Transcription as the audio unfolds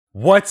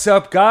What's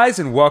up, guys,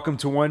 and welcome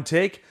to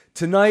OneTake.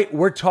 Tonight,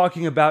 we're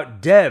talking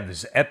about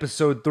DEVS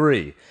Episode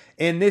 3,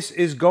 and this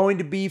is going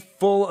to be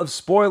full of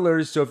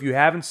spoilers, so if you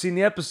haven't seen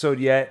the episode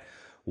yet,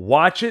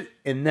 watch it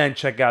and then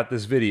check out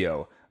this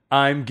video.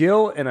 I'm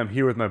Gil, and I'm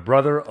here with my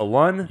brother,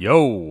 Alun.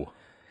 Yo!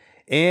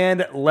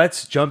 And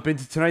let's jump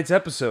into tonight's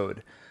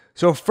episode.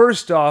 So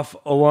first off,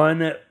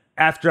 Alun,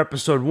 after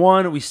Episode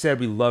 1, we said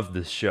we loved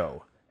this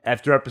show.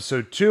 After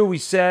Episode 2, we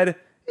said,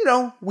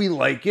 we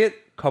like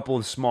it. Couple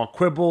of small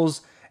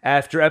quibbles.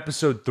 After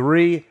Episode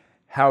 3,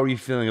 how are you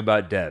feeling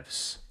about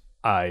DEVS?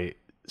 I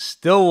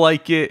still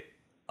like it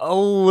a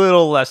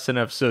little less than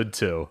Episode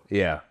 2.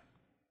 Yeah.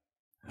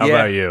 How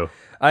about you?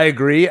 I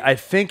agree. I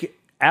think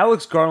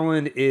Alex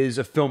Garland is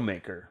a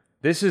filmmaker.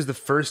 This is the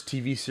first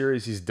TV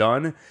series he's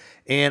done,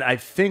 and I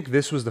think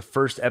this was the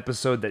first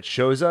episode that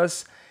shows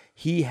us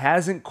he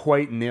hasn't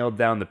quite nailed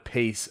down the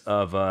pace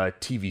of a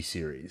TV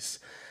series.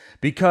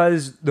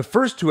 Because the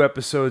first two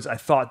episodes, I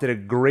thought, did a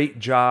great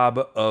job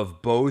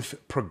of both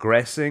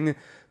progressing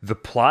the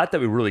plot that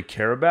we really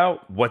care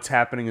about, what's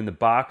happening in the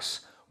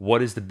box,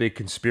 what is the big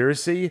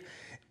conspiracy,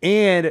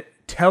 and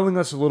telling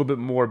us a little bit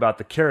more about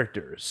the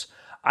characters.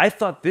 I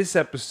thought this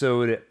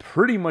episode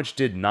pretty much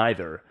did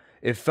neither.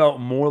 It felt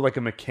more like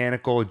a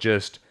mechanical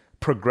just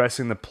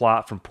progressing the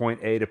plot from point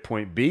A to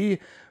point B,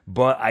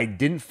 but I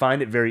didn't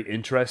find it very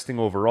interesting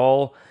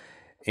overall.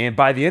 And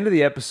by the end of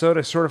the episode,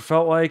 I sort of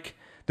felt like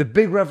the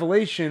big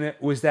revelation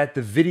was that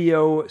the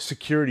video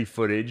security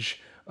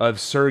footage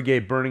of Sergei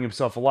burning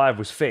himself alive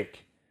was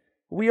fake.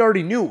 We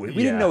already knew. We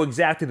didn't know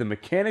exactly the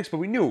mechanics, but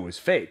we knew it was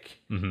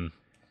fake. Mm-hmm.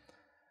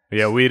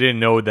 Yeah, we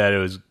didn't know that it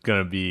was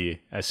going to be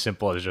as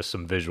simple as just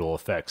some visual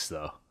effects,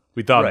 though.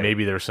 We thought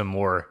maybe there's some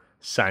more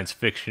science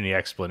fiction-y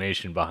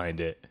explanation behind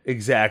it.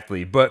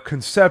 Exactly. But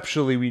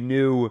conceptually, we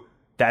knew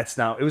that's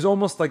not... It was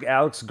almost like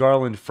Alex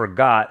Garland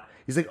forgot.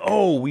 He's like,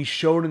 we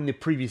showed in the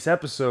previous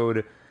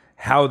episode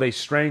how they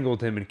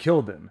strangled him and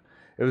killed him.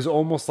 It was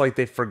almost like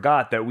they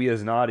forgot that we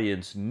as an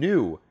audience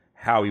knew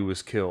how he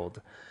was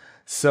killed.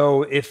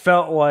 So it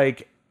felt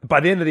like, by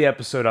the end of the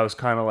episode, I was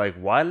kind of like,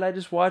 why did I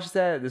just watch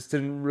that? This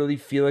didn't really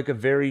feel like a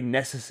very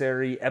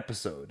necessary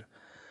episode.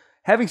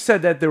 Having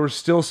said that, there were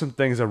still some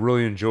things I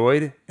really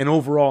enjoyed, and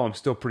overall, I'm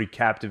still pretty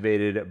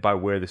captivated by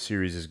where the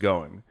series is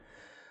going.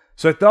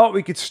 So I thought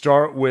we could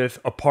start with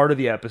a part of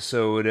the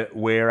episode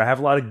where I have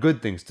a lot of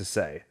good things to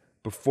say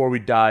before we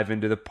dive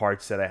into the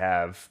parts that I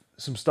have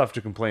some stuff to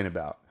complain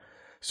about.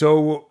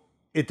 So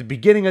at the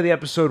beginning of the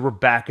episode, we're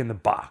back in the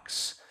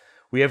box.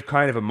 We have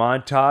kind of a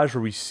montage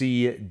where we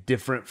see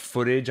different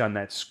footage on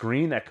that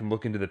screen that can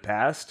look into the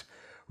past.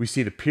 We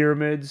see the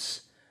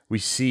pyramids. We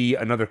see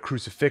another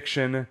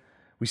crucifixion.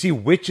 We see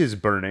witches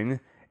burning.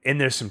 And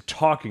there's some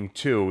talking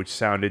too, which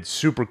sounded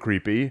super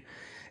creepy.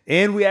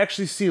 And we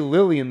actually see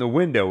Lily in the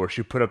window where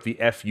she put up the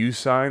FU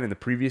sign in the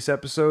previous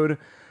episode.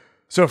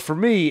 So for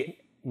me...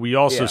 We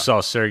also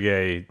saw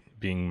Sergei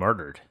being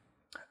murdered.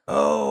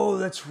 Oh,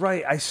 that's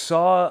right. I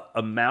saw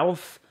a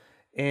mouth,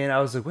 and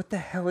I was like, what the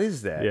hell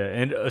is that? Yeah,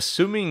 and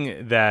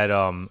assuming that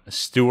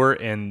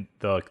Stuart and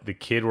the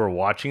kid were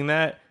watching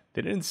that,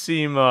 they didn't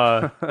seem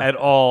at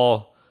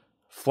all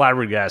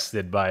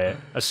flabbergasted by it,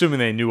 assuming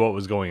they knew what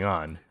was going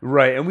on.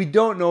 Right, and we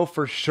don't know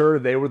for sure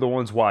they were the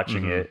ones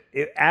watching it.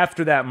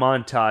 After that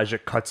montage,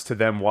 it cuts to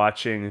them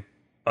watching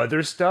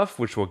other stuff,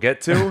 which we'll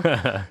get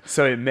to.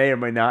 So it may or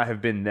may not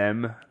have been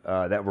them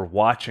that were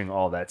watching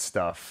all that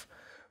stuff.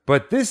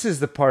 But this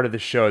is the part of the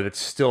show that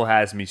still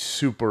has me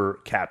super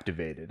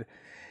captivated.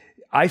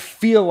 I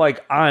feel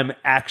like I'm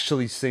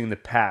actually seeing the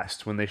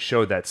past when they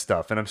show that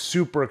stuff, and I'm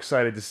super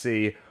excited to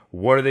see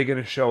what are they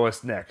going to show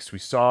us next. We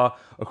saw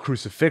a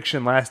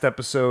crucifixion last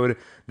episode.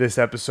 This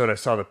episode, I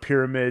saw the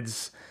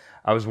pyramids.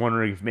 I was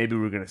wondering if maybe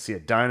we were going to see a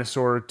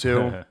dinosaur or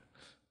two.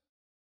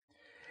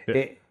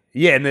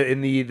 And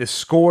the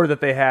score that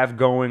they have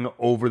going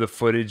over the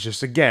footage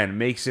just, again,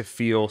 makes it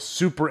feel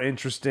super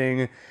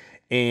interesting.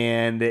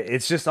 And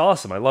it's just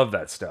awesome. I love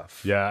that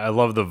stuff. Yeah, I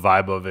love the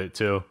vibe of it,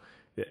 too.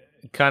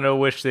 Kind of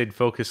wish they'd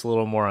focus a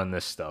little more on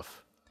this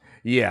stuff.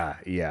 Yeah.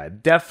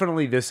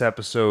 Definitely this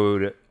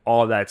episode,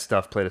 all that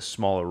stuff played a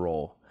smaller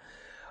role.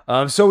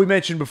 So we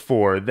mentioned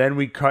before, then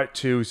we cut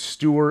to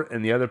Stuart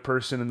and the other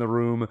person in the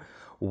room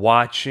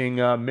watching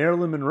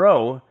Marilyn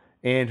Monroe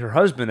and her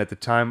husband at the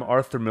time,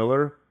 Arthur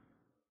Miller,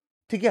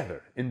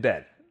 together in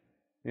bed,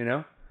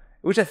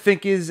 which I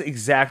think is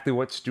exactly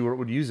what Stuart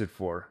would use it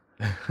for.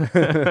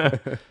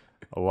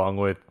 Along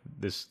with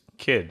this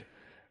kid.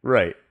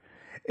 Right.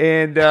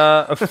 And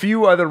a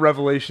few other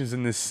revelations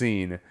in this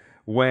scene.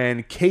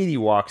 When Katie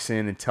walks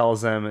in and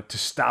tells them to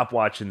stop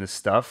watching this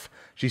stuff,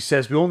 she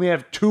says, we only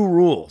have 2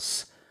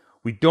 rules.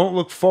 We don't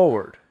look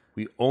forward.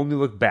 We only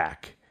look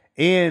back.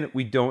 And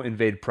we don't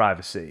invade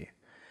privacy.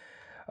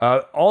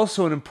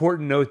 Also an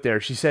important note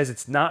there, she says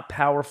it's not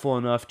powerful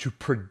enough to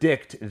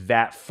predict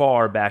that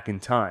far back in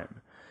time.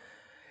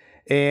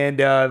 And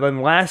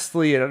then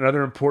lastly,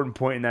 another important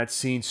point in that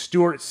scene,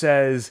 Stuart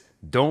says,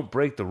 don't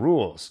break the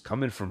rules,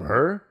 coming from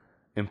her,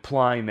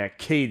 implying that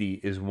Katie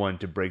is one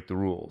to break the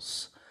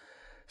rules.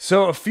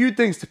 So a few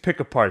things to pick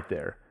apart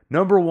there.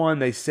 Number one,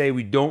 they say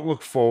we don't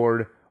look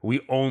forward, we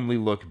only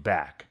look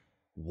back.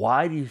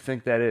 Why do you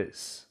think that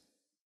is?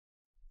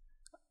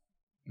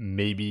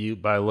 Maybe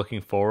by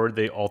looking forward,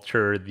 they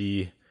alter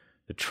the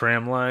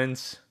tram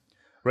lines.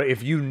 Right?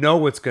 If you know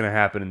what's going to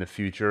happen in the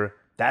future,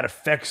 that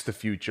affects the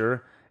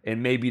future,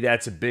 and maybe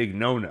that's a big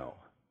no-no.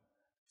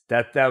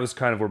 That was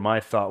kind of where my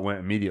thought went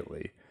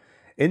immediately.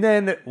 And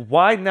then,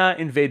 why not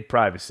invade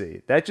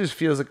privacy? That just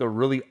feels like a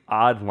really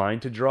odd line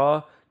to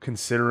draw,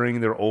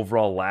 considering their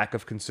overall lack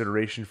of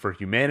consideration for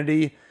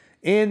humanity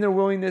and their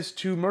willingness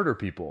to murder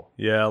people.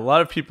 Yeah, a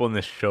lot of people in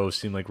this show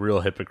seem like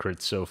real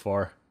hypocrites so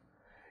far.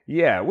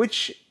 Yeah,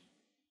 which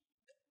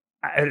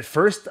at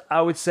first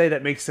I would say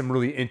that makes them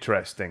really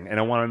interesting, and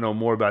I want to know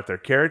more about their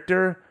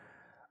character.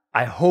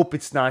 I hope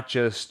it's not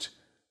just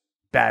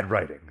bad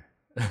writing.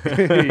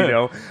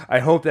 I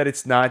hope that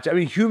it's not. I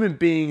mean, human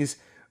beings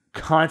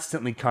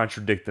constantly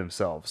contradict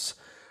themselves,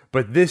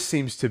 but this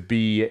seems to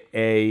be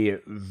a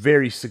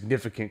very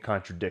significant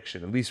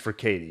contradiction, at least for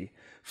Katie.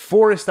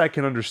 Forrest I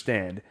can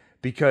understand,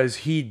 because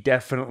he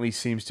definitely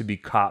seems to be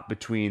caught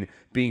between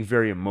being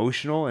very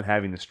emotional and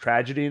having this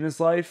tragedy in his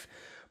life,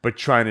 but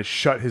trying to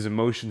shut his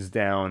emotions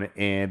down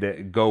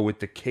and go with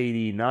the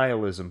Katie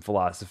nihilism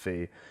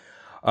philosophy.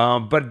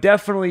 But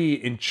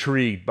definitely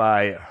intrigued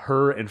by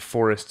her and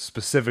Forrest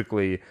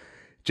specifically,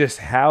 just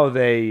how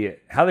they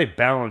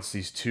balance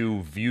these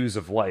two views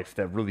of life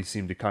that really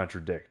seem to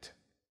contradict.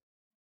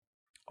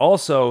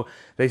 Also,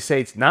 they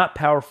say it's not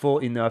powerful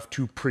enough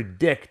to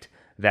predict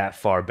that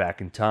far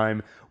back in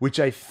time, which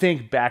I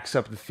think backs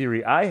up the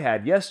theory I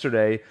had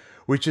yesterday,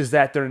 which is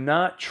that they're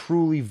not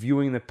truly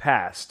viewing the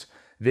past.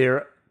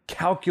 They're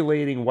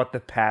calculating what the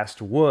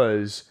past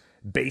was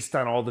based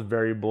on all the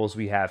variables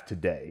we have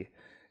today.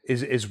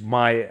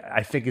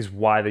 I think is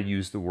why they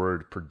use the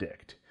word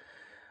predict.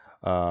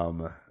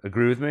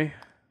 Agree with me?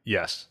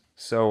 Yes.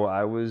 So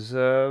I was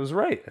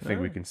right, I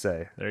think we can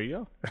say. There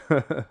you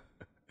go.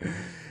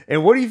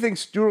 And what do you think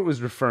Stuart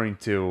was referring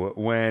to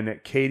when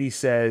Katie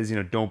says,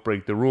 don't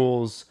break the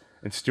rules,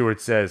 and Stuart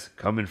says,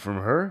 coming from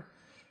her?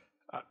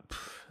 I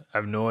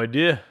have no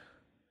idea.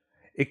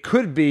 It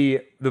could be,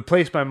 the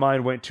place my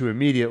mind went to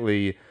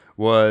immediately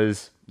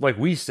was, like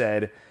we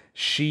said,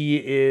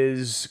 she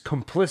is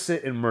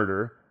complicit in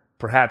murder.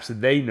 Perhaps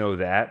they know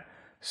that.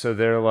 So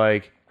they're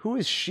like, who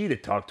is she to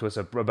talk to us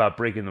about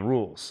breaking the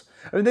rules?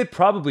 I mean, they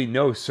probably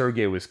know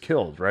Sergei was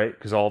killed, right?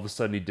 Because all of a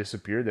sudden he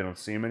disappeared. They don't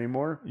see him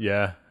anymore.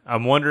 Yeah.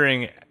 I'm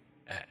wondering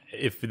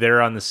if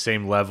they're on the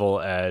same level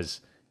as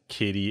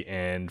Katie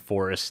and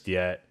Forrest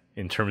yet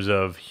in terms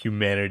of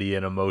humanity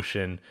and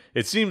emotion.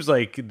 It seems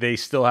like they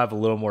still have a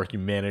little more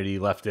humanity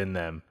left in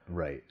them.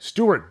 Right.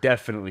 Stuart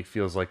definitely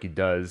feels like he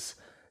does.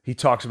 He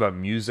talks about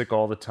music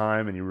all the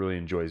time, and he really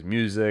enjoys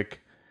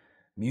music.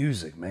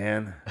 Music,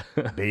 man.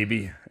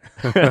 Baby.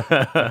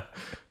 So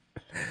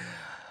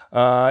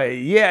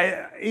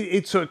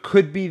it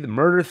could be the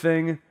murder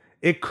thing.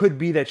 It could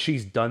be that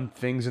she's done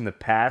things in the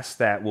past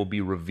that will be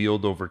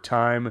revealed over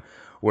time,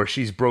 where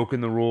she's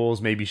broken the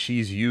rules. Maybe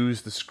she's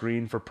used the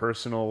screen for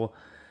personal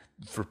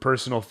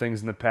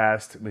things in the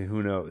past. I mean,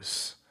 who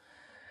knows?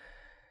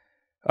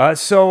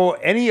 So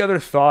any other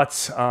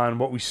thoughts on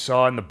what we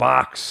saw in the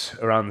box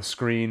around the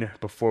screen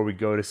before we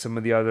go to some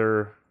of the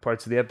other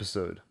parts of the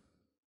episode?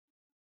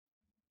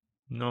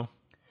 No.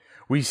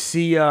 We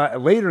see,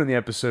 later in the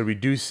episode, we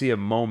do see a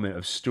moment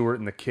of Stuart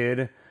and the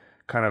kid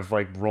kind of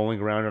like rolling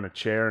around on a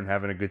chair and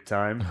having a good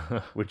time,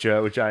 which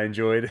I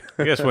enjoyed.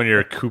 I guess when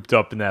you're cooped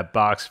up in that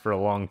box for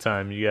a long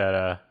time, you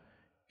gotta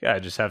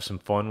just have some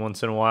fun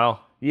once in a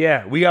while.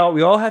 Yeah, we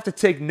all have to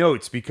take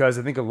notes, because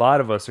I think a lot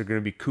of us are going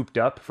to be cooped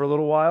up for a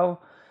little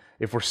while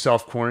if we're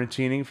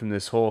self-quarantining from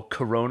this whole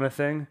corona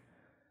thing.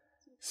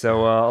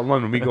 So,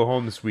 Alon, when we go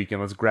home this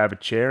weekend, let's grab a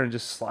chair and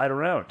just slide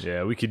around.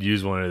 Yeah, we could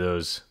use one of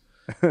those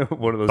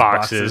one of those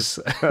boxes.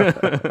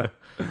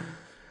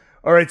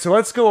 All right, so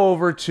let's go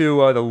over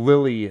to the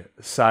Lily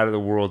side of the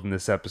world in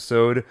this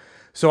episode.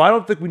 So I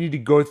don't think we need to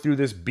go through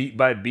this beat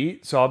by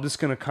beat, so I'm just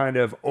going to kind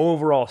of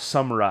overall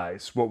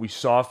summarize what we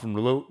saw from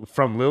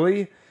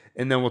Lily,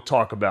 and then we'll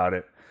talk about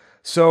it.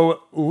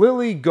 So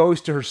Lily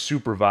goes to her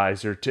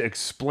supervisor to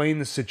explain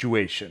the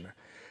situation.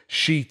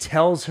 She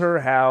tells her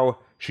how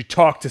she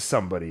talked to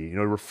somebody,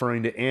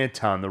 referring to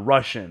Anton, the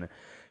Russian.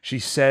 She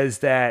says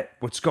that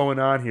what's going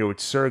on here with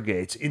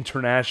Sergei, it's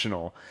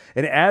international.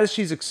 And as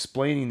she's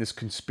explaining this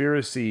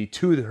conspiracy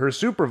to her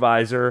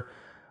supervisor,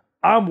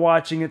 I'm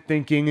watching it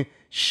thinking,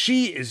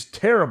 she is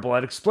terrible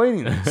at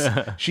explaining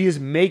this. She is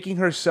making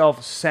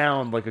herself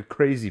sound like a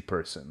crazy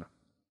person.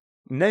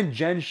 And then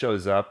Jen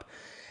shows up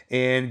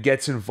and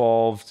gets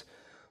involved.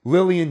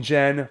 Lily and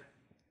Jen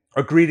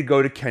agree to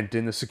go to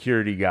Kenton, the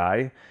security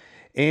guy.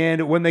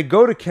 And when they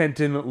go to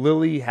Kenton,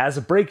 Lily has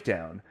a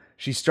breakdown.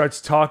 She starts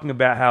talking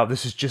about how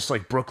this is just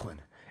like Brooklyn.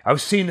 I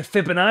was seeing the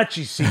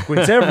Fibonacci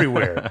sequence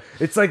everywhere.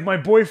 It's like my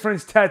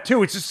boyfriend's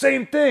tattoo. It's the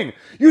same thing.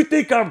 You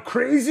think I'm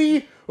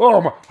crazy?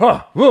 Oh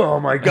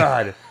my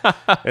God.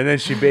 And then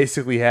she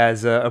basically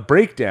has a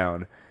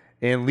breakdown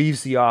and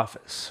leaves the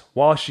office.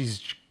 While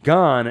she's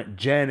gone,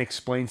 Jen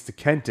explains to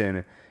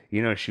Kenton,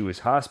 She was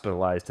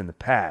hospitalized in the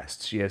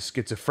past. She has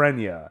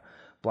schizophrenia,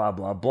 blah,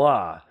 blah,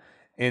 blah.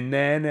 And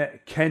then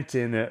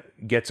Kenton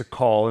gets a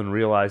call and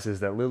realizes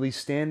that Lily's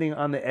standing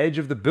on the edge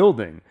of the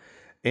building.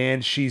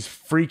 And she's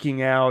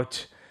freaking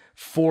out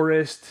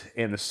Forrest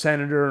and the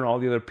senator and all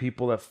the other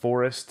people that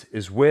Forrest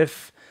is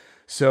with.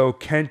 So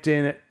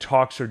Kenton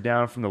talks her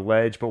down from the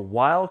ledge. But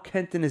while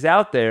Kenton is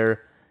out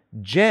there,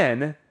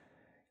 Jen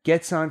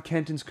gets on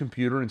Kenton's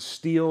computer and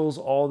steals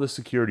all the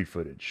security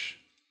footage.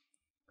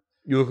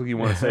 You look like you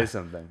want to say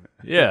something.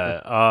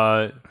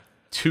 Yeah.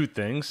 Two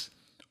things.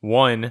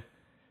 One,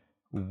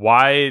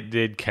 why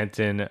did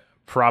Kenton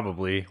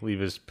probably leave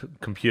his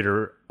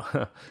computer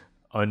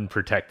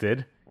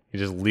unprotected? He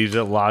just leaves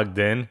it logged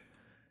in.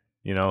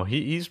 He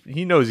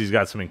knows he's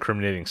got some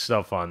incriminating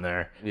stuff on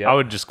there. Yep. I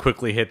would just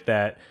quickly hit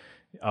that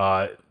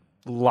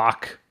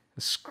lock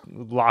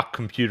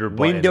computer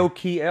button. Window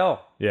key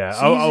L.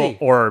 Yeah.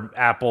 Or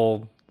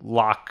Apple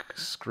lock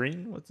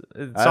screen. What's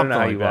it? I don't know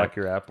how you lock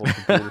your Apple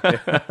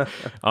computer.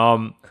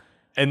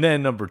 And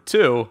then number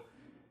two,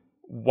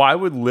 why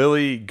would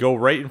Lily go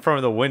right in front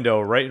of the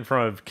window, right in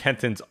front of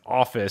Kenton's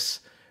office,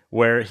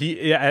 where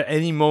he at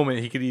any moment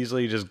he could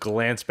easily just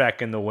glance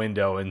back in the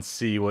window and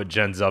see what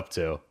Jen's up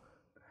to?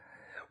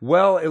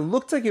 Well, it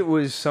looked like it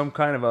was some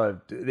kind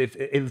of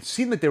it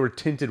seemed like they were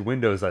tinted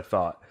windows, I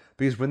thought.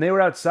 Because when they were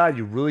outside,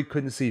 you really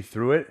couldn't see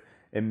through it.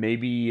 And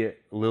maybe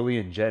Lily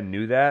and Jen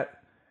knew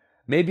that.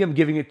 Maybe I'm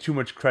giving it too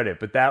much credit,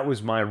 but that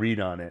was my read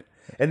on it.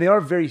 And they are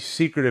very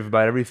secretive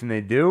about everything they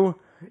do.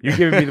 You're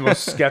giving me the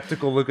most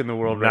skeptical look in the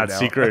world right now. Not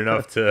secret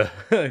enough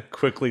to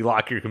quickly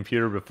lock your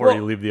computer before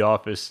you leave the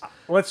office.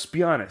 Let's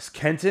be honest.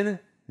 Kenton,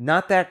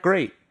 not that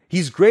great.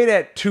 He's great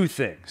at two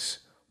things.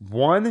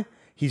 One,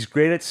 he's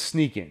great at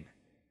sneaking.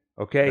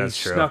 Okay? That's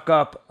true. Snuck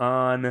up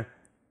on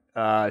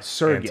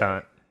Sergey.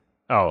 Anton.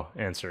 Oh,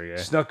 and Sergey.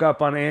 Snuck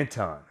up on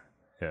Anton.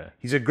 Yeah.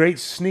 He's a great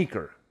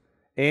sneaker.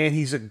 And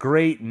he's a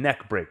great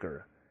neck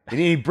breaker. And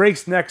he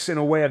breaks necks in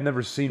a way I've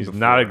never seen before. He's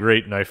not a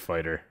great knife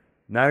fighter.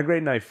 Not a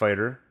great knife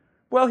fighter.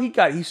 Well,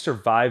 he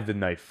survived the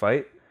knife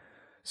fight.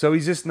 So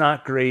he's just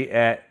not great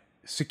at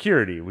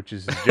security, which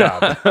is his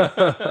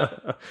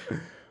job.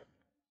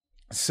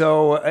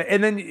 So,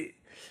 and then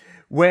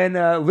when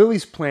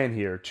Lily's plan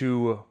here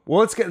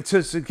let's get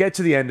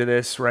to the end of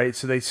this, right?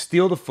 So they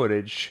steal the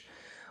footage.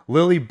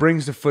 Lily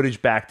brings the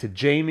footage back to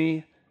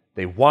Jamie.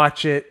 They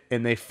watch it,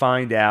 and they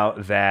find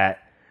out that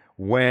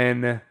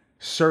when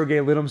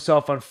Sergey lit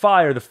himself on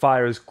fire, the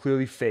fire is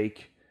clearly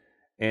fake,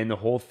 and the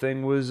whole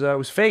thing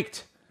was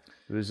faked.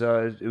 It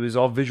was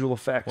all visual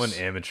effects. One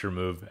amateur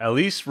move. At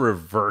least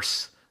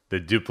reverse the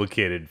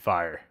duplicated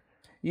fire.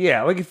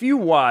 Yeah, like if you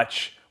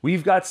watch,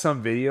 we've got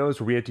some videos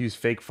where we had to use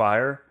fake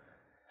fire.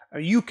 I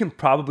mean, you can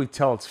probably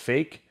tell it's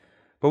fake,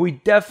 but we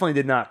definitely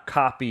did not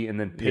copy and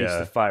then paste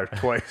the fire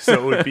twice, so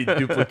it would be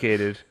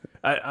duplicated.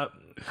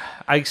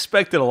 I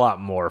expected a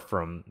lot more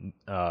from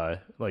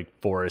like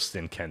Forrest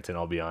and Kenton,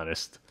 I'll be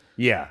honest.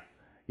 Yeah,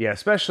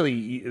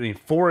 especially, I mean,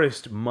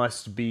 Forrest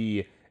must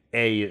be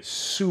a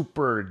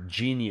super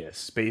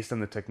genius based on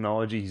the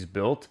technology he's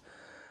built.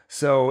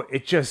 So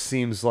it just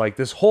seems like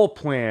this whole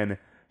plan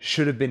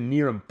should have been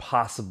near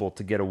impossible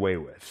to get away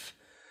with.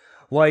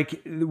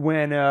 Like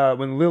when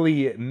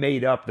Lily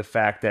made up the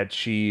fact that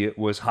she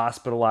was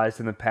hospitalized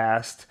in the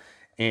past,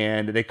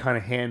 and they kind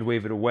of hand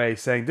wave it away,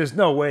 saying, there's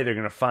no way they're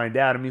going to find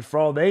out. I mean, for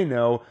all they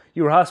know,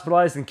 you were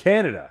hospitalized in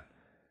Canada.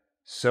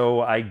 So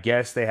I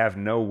guess they have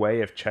no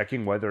way of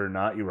checking whether or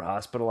not you were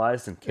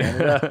hospitalized in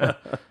Canada.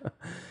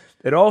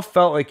 It all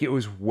felt like it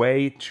was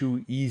way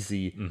too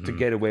easy to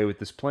get away with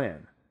this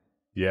plan.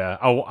 Yeah,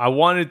 I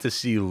wanted to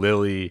see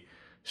Lily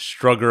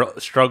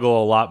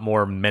struggle a lot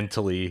more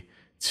mentally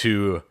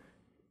to,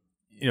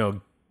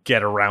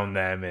 get around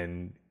them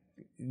and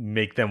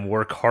make them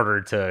work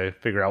harder to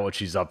figure out what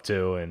she's up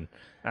to. And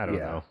I don't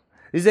know.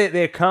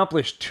 They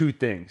accomplished two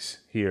things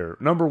here.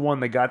 Number one,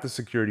 they got the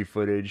security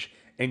footage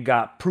and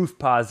got proof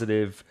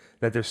positive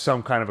that there's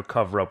some kind of a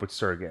cover-up with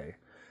Sergey.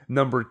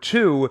 Number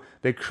two,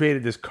 they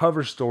created this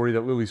cover story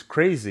that Lily's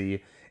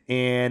crazy,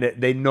 and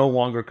they no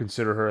longer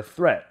consider her a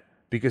threat.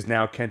 Because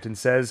now Kenton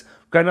says,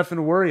 got nothing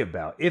to worry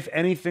about. If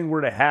anything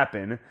were to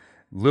happen,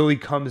 Lily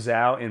comes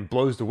out and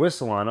blows the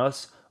whistle on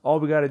us, all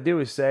we got to do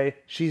is say,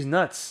 she's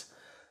nuts.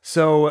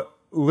 So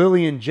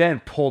Lily and Jen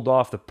pulled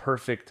off the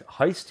perfect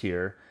heist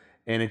here,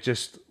 and it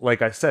just,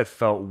 like I said,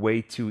 felt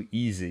way too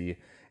easy.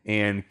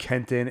 And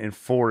Kenton and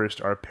Forrest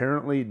are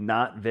apparently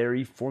not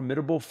very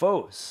formidable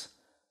foes.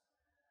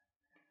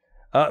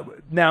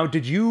 Now,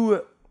 did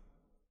you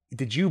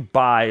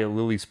buy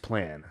Lily's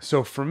plan?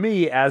 So for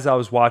me, as I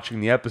was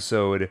watching the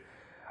episode,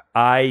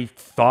 I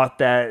thought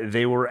that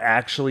they were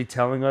actually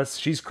telling us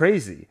she's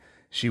crazy.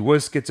 She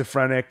was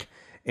schizophrenic,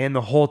 and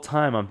the whole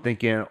time I'm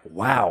thinking,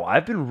 wow,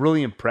 I've been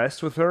really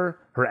impressed with her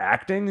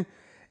acting,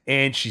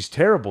 and she's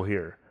terrible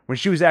here. When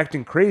she was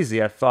acting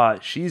crazy, I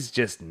thought she's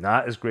just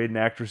not as great an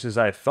actress as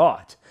I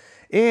thought.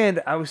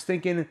 And I was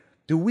thinking,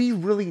 do we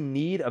really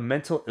need a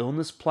mental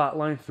illness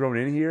plotline thrown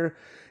in here?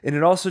 And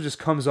it also just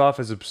comes off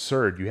as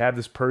absurd. You have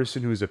this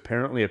person who's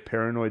apparently a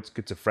paranoid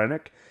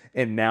schizophrenic,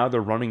 and now they're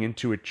running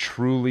into a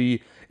true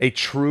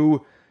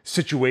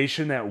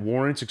situation that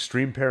warrants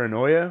extreme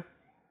paranoia.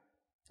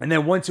 And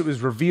then once it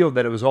was revealed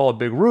that it was all a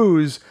big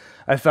ruse,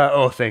 I thought,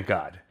 oh, thank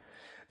God.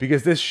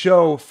 Because this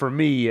show, for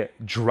me,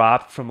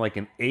 dropped from like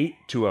an 8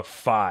 to a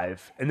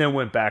 5, and then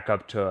went back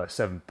up to a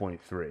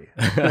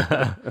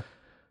 7.3.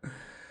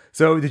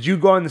 So did you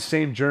go on the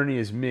same journey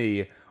as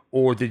me,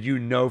 or did you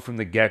know from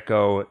the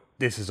get-go,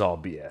 this is all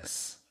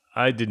BS?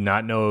 I did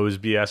not know it was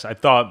BS. I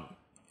thought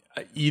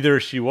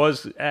either she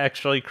was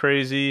actually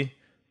crazy,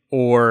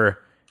 or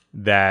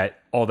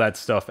that all that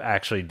stuff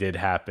actually did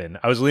happen.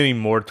 I was leaning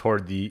more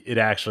toward it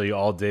actually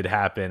all did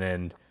happen,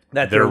 and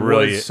that there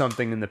was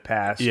something in the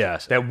past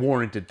that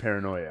warranted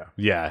paranoia.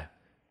 Yeah.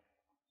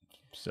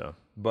 So,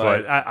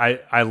 but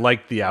I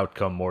like the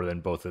outcome more than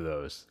both of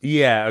those.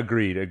 Yeah,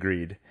 agreed.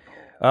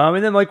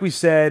 And then, like we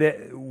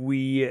said,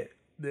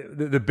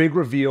 the big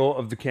reveal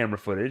of the camera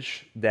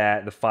footage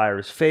that the fire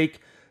is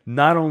fake.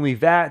 Not only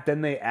that,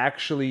 then they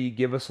actually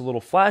give us a little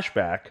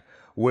flashback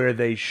where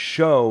they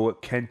show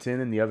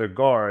Kenton and the other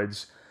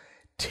guards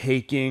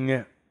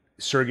taking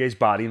Sergei's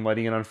body and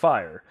lighting it on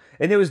fire.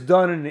 And it was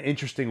done in an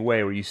interesting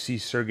way where you see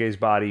Sergei's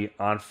body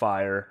on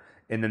fire,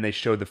 and then they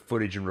show the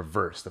footage in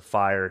reverse. The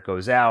fire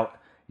goes out,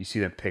 you see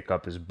them pick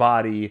up his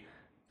body,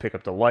 pick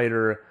up the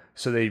lighter.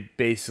 So they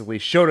basically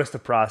showed us the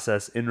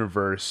process in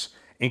reverse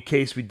in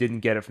case we didn't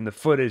get it from the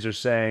footage. They're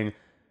saying,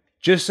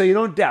 just so you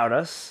don't doubt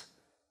us,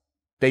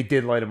 they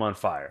did light him on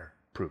fire.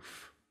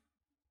 Proof.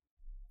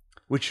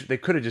 Which they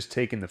could have just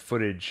taken the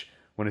footage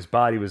when his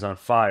body was on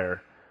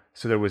fire,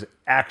 so there was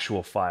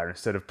actual fire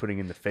instead of putting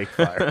in the fake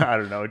fire. I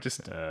don't know,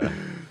 just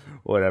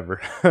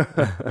whatever.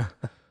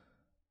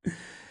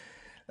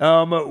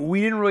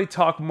 We didn't really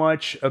talk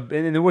much, and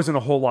there wasn't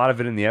a whole lot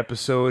of it in the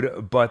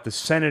episode, but the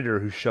senator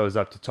who shows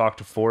up to talk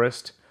to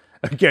Forrest,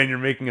 again, you're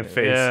making a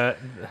face.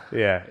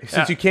 Yeah.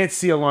 Since you can't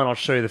see Alon, I'll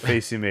show you the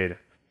face he made.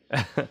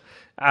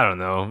 I don't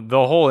know.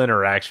 The whole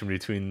interaction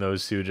between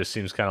those two just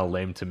seems kind of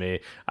lame to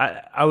me.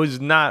 I was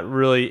not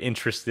really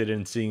interested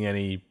in seeing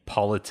any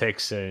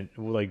politics and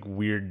like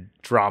weird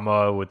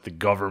drama with the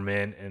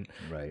government and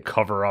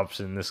cover-ups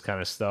and this kind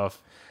of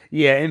stuff.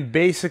 Yeah, and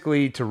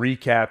basically, to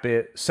recap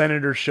it,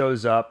 Senator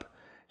shows up.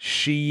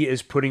 She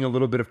is putting a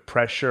little bit of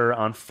pressure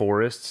on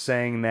Forrest,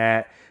 saying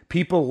that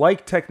people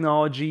like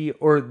technology,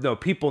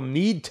 people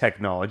need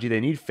technology. They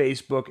need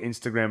Facebook,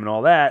 Instagram, and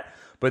all that,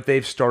 but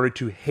they've started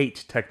to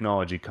hate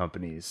technology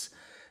companies.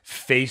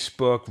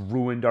 Facebook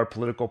ruined our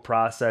political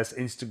process.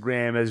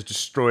 Instagram has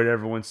destroyed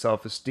everyone's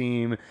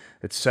self-esteem,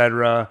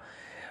 etc.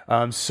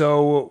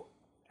 So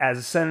as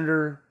a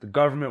senator, the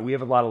government, we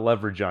have a lot of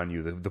leverage on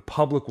you. The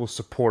public will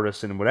support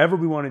us in whatever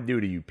we want to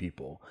do to you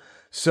people.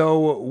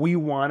 So we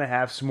want to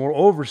have some more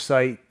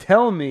oversight.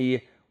 Tell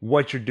me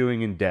what you're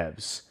doing in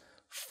DEVS.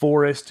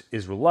 Forrest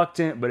is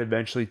reluctant, but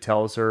eventually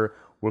tells her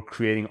we're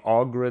creating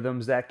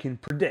algorithms that can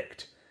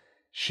predict.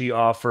 She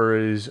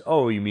offers,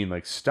 oh, you mean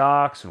like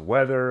stocks and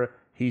weather?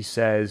 He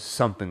says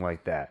something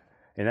like that.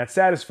 And that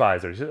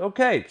satisfies her. He says,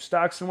 okay,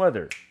 stocks and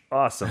weather.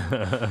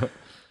 Awesome.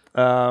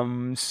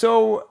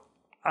 So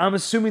I'm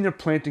assuming they're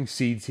planting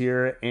seeds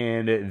here,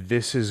 and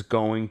this is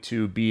going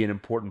to be an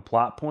important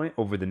plot point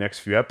over the next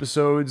few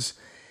episodes.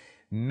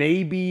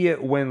 Maybe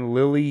when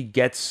Lily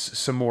gets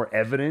some more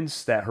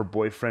evidence that her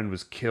boyfriend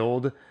was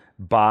killed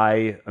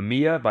by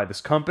Amiya, by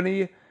this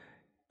company,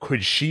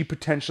 could she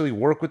potentially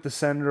work with the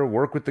senator,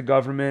 work with the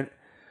government?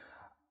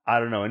 I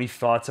don't know. Any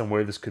thoughts on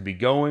where this could be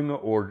going,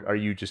 or are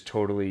you just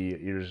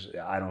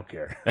I don't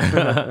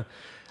care.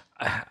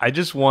 I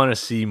just want to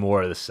see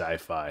more of the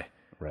sci-fi.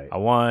 Right. I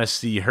want to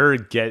see her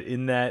get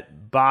in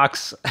that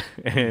box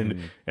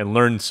and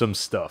learn some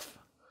stuff.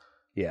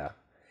 Yeah.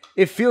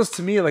 It feels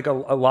to me like a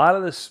lot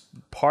of the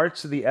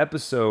parts of the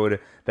episode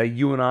that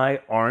you and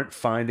I aren't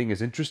finding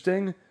as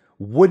interesting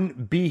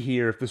wouldn't be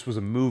here if this was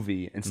a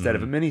movie instead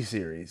of a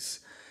miniseries.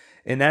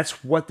 And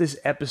that's what this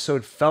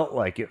episode felt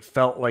like. It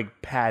felt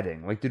like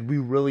padding. Like, did we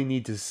really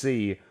need to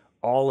see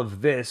all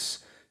of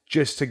this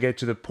just to get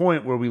to the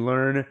point where we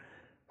learn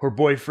her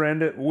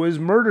boyfriend was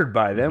murdered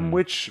by them,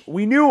 which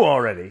we knew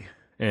already?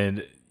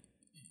 And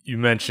you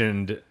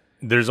mentioned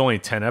there's only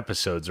 10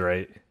 episodes,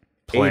 right?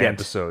 Planned. 8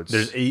 episodes.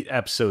 There's 8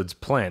 episodes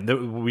planned.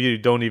 We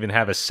don't even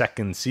have a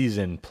second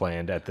season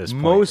planned at this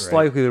point. Most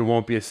likely there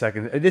won't be a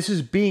second. This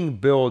is being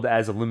billed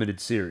as a limited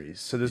series,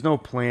 so there's no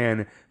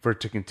plan for it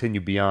to continue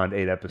beyond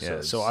 8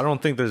 episodes. Yeah, so I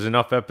don't think there's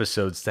enough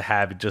episodes to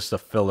have just a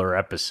filler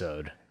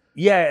episode.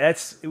 Yeah,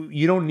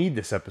 you don't need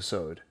this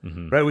episode,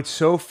 right? With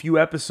so few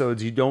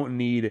episodes, you don't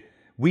need.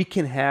 We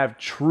can have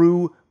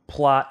true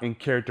plot and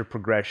character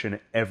progression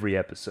every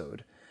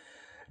episode.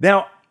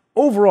 Now,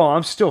 overall,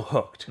 I'm still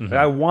hooked.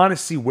 I want to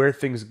see where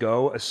things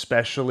go,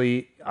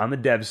 especially on the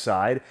dev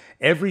side.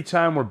 Every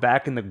time we're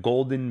back in the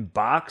golden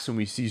box and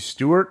we see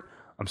Stuart,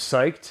 I'm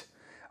psyched.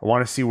 I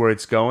want to see where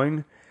it's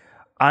going.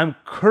 I'm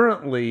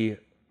currently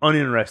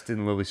uninterested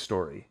in Lily's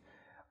story.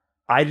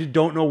 I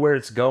don't know where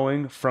it's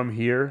going from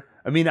here.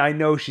 I mean, I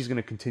know she's going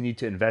to continue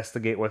to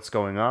investigate what's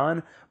going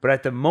on, but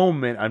at the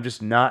moment, I'm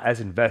just not as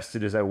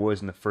invested as I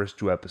was in the first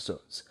 2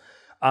 episodes.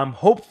 I'm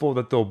hopeful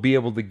that they'll be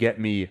able to get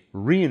me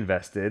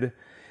reinvested.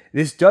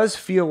 This does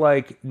feel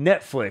like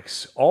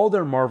Netflix, all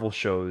their Marvel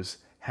shows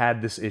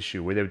had this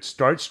issue where they would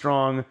start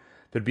strong,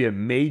 there'd be a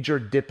major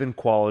dip in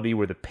quality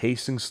where the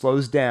pacing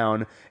slows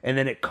down, and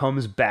then it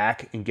comes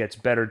back and gets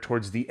better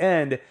towards the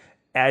end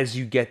as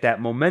you get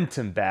that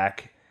momentum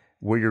back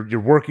where you're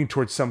working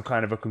towards some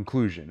kind of a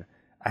conclusion.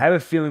 I have a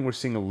feeling we're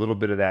seeing a little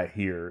bit of that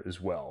here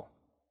as well.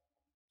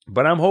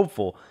 But I'm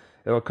hopeful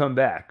it'll come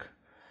back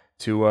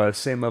to the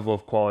same level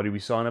of quality we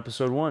saw in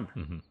episode 1.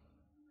 Mm-hmm.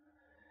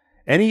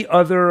 Any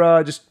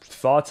other just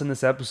thoughts on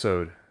this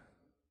episode?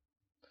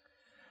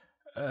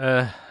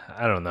 I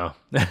don't know.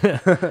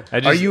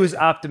 Are you as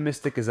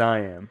optimistic as I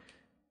am?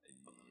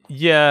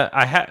 Yeah,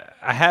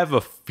 I have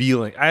a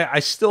feeling. I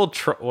still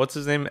what's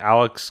his name?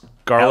 Alex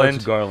Garland.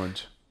 Alex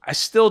Garland. I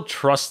still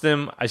trust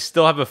him. I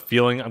still have a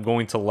feeling I'm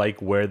going to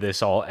like where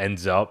this all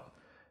ends up.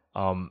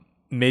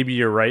 Maybe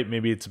you're right.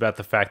 Maybe it's about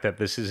the fact that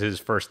this is his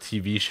first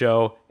TV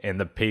show and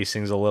the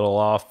pacing's a little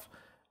off.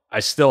 I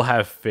still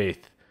have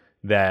faith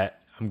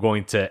that I'm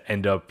going to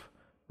end up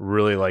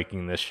really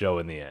liking this show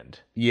in the end.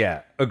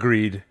 Yeah,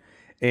 agreed.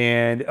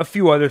 And a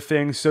few other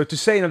things. So to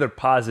say another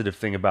positive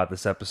thing about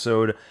this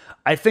episode,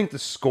 I think the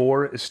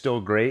score is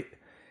still great.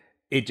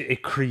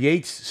 It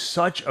creates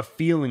such a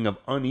feeling of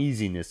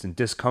uneasiness and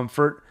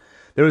discomfort.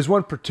 There was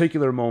one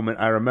particular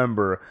moment I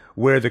remember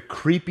where the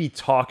creepy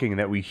talking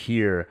that we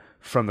hear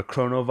from the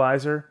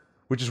chronovisor,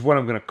 which is what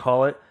I'm going to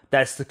call it,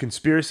 that's the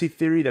conspiracy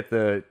theory that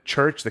the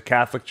church, the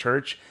Catholic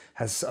Church,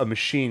 has a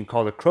machine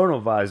called a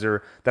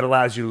chronovisor that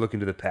allows you to look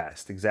into the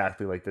past,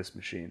 exactly like this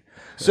machine.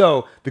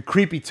 So the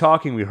creepy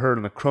talking we heard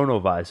on the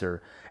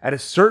chronovisor, at a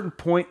certain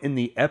point in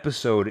the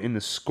episode, in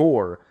the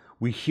score,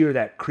 we hear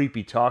that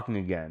creepy talking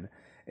again.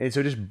 And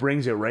so it just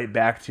brings it right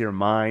back to your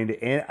mind.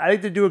 And I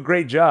think they do a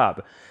great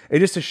job. And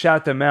just to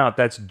shout them out,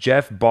 that's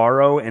Jeff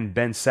Barrow and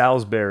Ben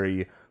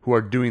Salisbury who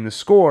are doing the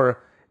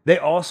score. They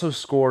also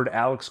scored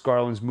Alex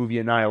Garland's movie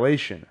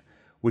Annihilation,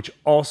 which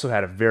also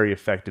had a very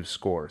effective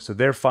score. So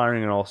they're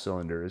firing on all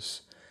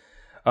cylinders.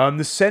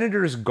 The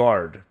Senator's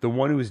guard, the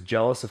one who was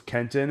jealous of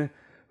Kenton,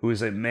 who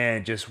was like,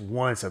 man, just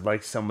once I'd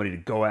like somebody to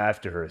go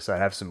after her so I'd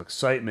have some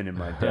excitement in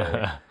my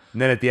day.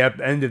 And then at the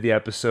end of the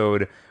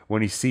episode,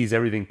 when he sees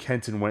everything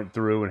Kenton went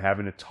through and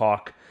having to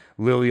talk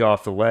Lily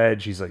off the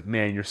ledge, he's like,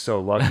 man, you're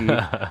so lucky.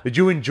 Did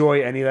you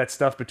enjoy any of that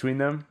stuff between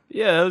them?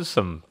 Yeah, it was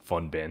some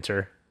fun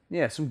banter.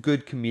 Yeah, some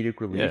good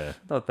comedic relief. Yeah.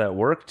 Thought that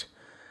worked.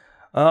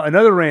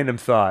 Another random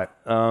thought.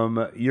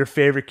 Your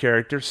favorite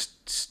character,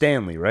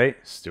 Stanley, right?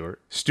 Stewart.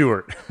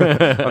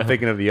 I'm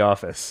thinking of The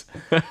Office.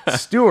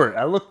 Stewart.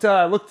 I looked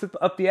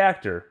up the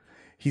actor.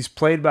 He's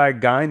played by a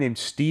guy named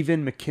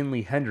Stephen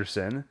McKinley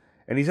Henderson,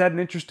 and he's had an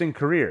interesting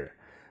career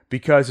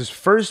because his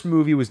first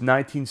movie was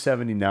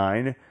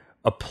 1979,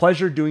 A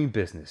Pleasure Doing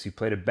Business. He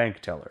played a bank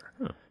teller.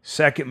 Huh.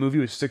 Second movie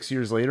was 6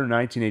 years later,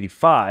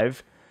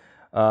 1985,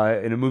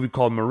 in a movie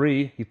called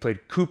Marie. He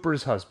played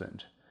Cooper's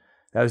husband.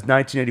 That was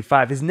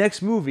 1985. His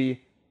next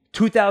movie,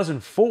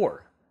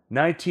 2004,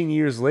 19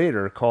 years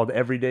later, called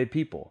Everyday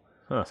People.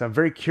 Huh. So I'm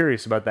very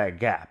curious about that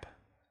gap.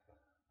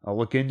 I'll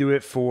look into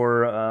it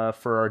for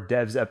our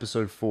DEVS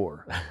episode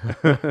 4.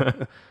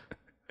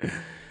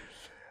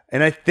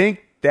 And I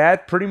think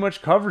that pretty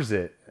much covers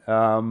it.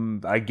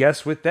 I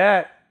guess with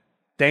that,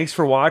 thanks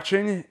for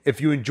watching. If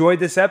you enjoyed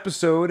this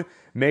episode,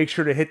 make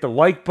sure to hit the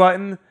like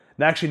button.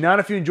 Actually, not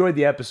if you enjoyed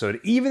the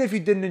episode. Even if you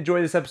didn't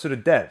enjoy this episode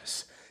of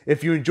DEVS.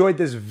 If you enjoyed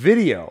this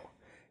video,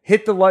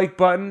 hit the like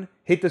button,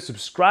 hit the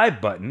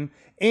subscribe button,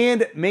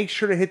 and make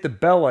sure to hit the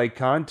bell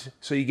icon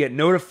so you get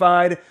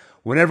notified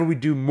whenever we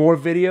do more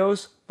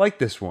videos like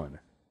this one.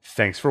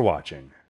 Thanks for watching.